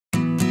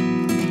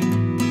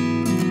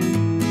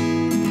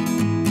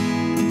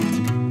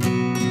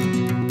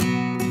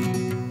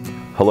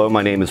Hello,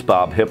 my name is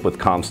Bob Hipp with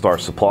Comstar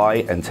Supply,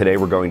 and today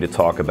we're going to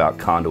talk about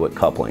conduit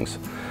couplings.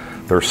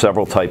 There are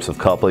several types of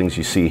couplings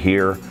you see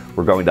here.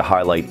 We're going to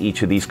highlight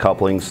each of these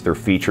couplings, their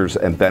features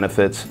and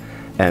benefits,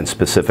 and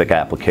specific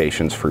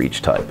applications for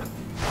each type.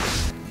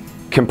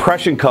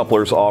 Compression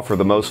couplers offer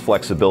the most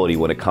flexibility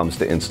when it comes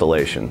to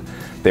installation.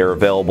 They are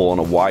available in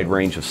a wide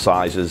range of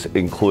sizes,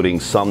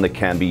 including some that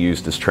can be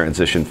used as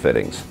transition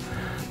fittings.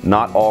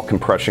 Not all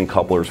compression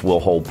couplers will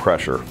hold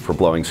pressure for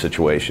blowing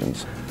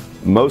situations.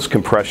 Most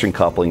compression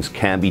couplings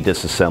can be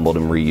disassembled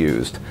and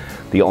reused.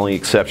 The only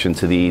exception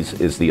to these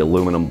is the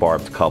aluminum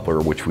barbed coupler,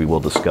 which we will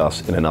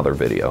discuss in another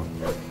video.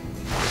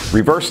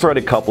 Reverse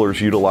threaded couplers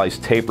utilize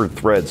tapered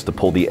threads to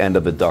pull the end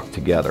of a duct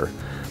together.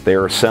 They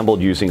are assembled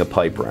using a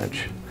pipe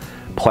wrench.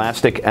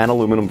 Plastic and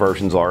aluminum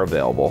versions are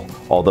available,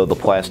 although the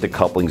plastic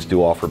couplings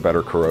do offer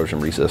better corrosion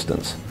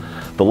resistance.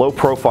 The low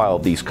profile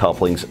of these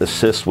couplings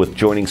assists with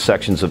joining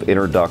sections of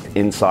inner duct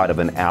inside of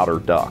an outer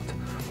duct.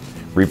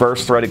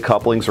 Reverse threaded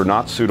couplings are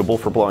not suitable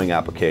for blowing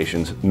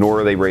applications,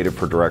 nor are they rated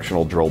for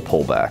directional drill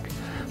pullback.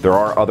 There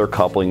are other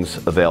couplings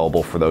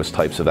available for those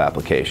types of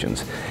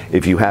applications.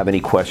 If you have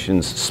any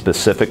questions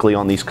specifically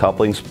on these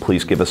couplings,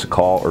 please give us a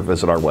call or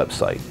visit our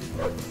website.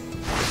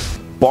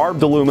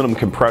 Barbed aluminum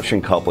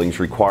compression couplings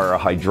require a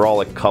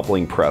hydraulic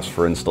coupling press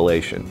for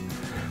installation.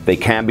 They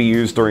can be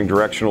used during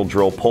directional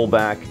drill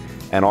pullback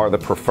and are the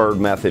preferred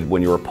method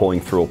when you are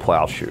pulling through a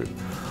plow chute.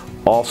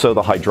 Also,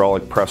 the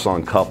hydraulic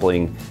press-on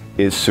coupling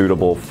is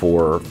suitable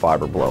for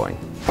fiber blowing.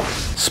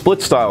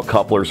 Split-style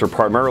couplers are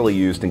primarily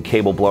used in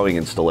cable blowing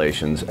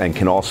installations and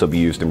can also be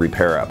used in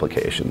repair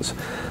applications.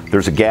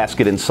 There's a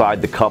gasket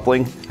inside the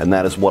coupling, and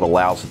that is what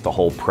allows it to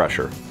hold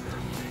pressure.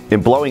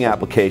 In blowing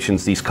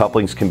applications, these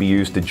couplings can be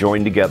used to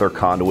join together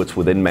conduits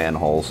within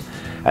manholes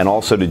and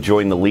also to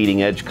join the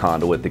leading edge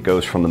conduit that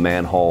goes from the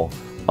manhole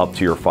up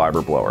to your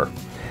fiber blower.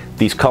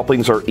 These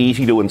couplings are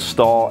easy to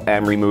install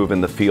and remove in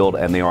the field,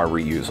 and they are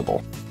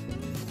reusable.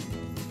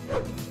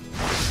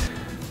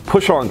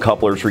 PushOn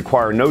couplers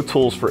require no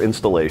tools for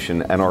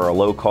installation and are a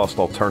low-cost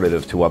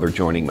alternative to other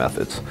joining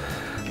methods.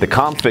 The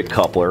ComFit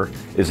coupler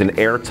is an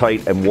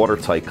airtight and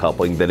watertight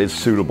coupling that is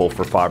suitable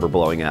for fiber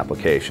blowing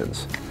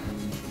applications.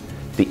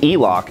 The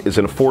E-Lock is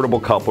an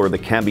affordable coupler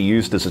that can be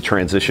used as a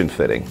transition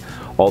fitting.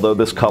 Although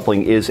this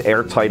coupling is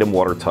airtight and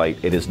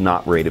watertight, it is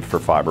not rated for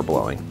fiber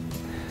blowing.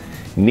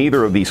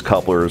 Neither of these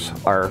couplers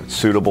are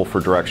suitable for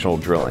directional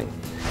drilling.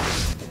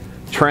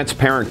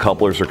 Transparent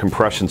couplers are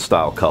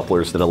compression-style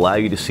couplers that allow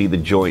you to see the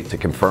joint to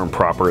confirm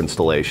proper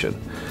installation.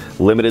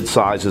 Limited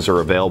sizes are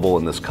available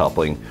in this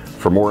coupling.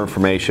 For more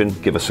information,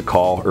 give us a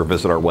call or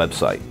visit our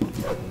website.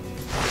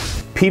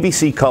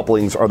 PVC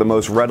couplings are the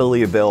most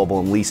readily available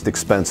and least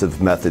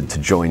expensive method to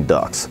join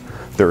ducts.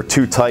 There are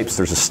two types.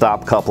 There's a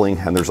stop coupling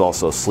and there's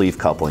also a sleeve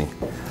coupling.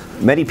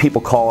 Many people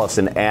call us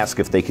and ask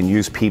if they can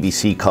use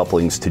PVC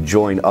couplings to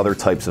join other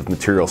types of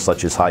materials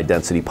such as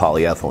high-density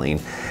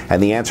polyethylene,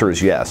 and the answer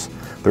is yes.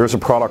 There is a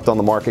product on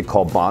the market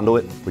called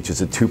Bonduit, which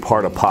is a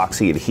two-part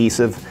epoxy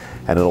adhesive,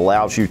 and it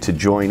allows you to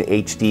join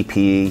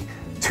HDPE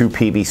to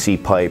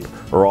PVC pipe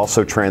or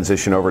also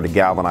transition over to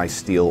galvanized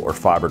steel or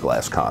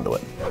fiberglass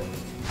conduit.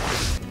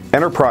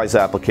 Enterprise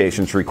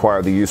applications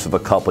require the use of a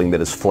coupling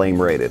that is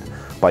flame rated.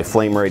 By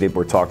flame rated,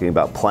 we're talking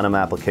about Plenum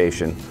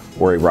application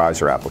or a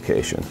riser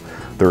application.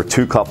 There are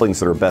two couplings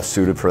that are best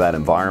suited for that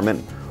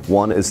environment.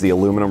 One is the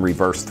aluminum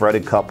reverse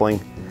threaded coupling,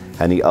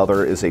 and the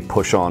other is a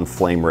PushOn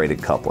flame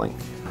rated coupling.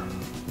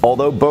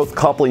 Although both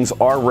couplings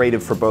are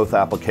rated for both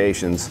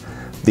applications,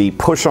 the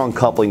PushOn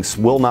couplings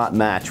will not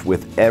match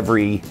with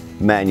every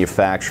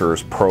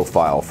manufacturer's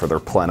profile for their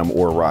Plenum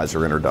or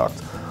riser inner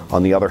duct.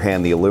 On the other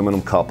hand, the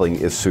aluminum coupling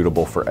is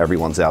suitable for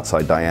everyone's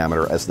outside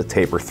diameter, as the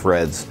taper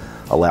threads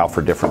allow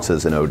for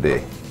differences in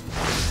OD.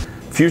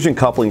 Fusion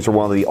couplings are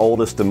one of the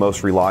oldest and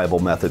most reliable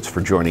methods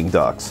for joining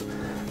ducts.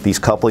 These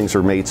couplings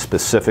are made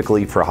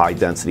specifically for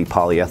high-density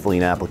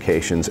polyethylene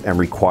applications and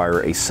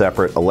require a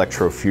separate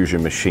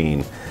electrofusion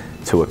machine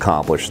to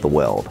accomplish the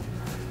weld.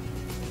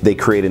 They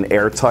create an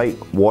airtight,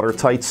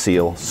 watertight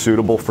seal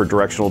suitable for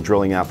directional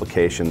drilling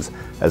applications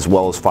as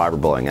well as fiber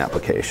blowing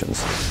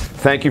applications.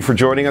 Thank you for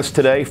joining us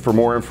today. For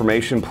more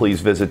information, please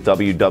visit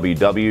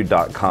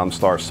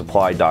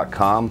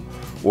www.comstarsupply.com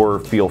or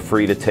feel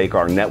free to take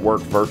our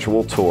network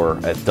virtual tour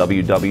at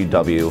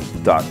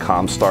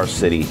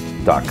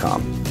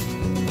www.comstarcity.com.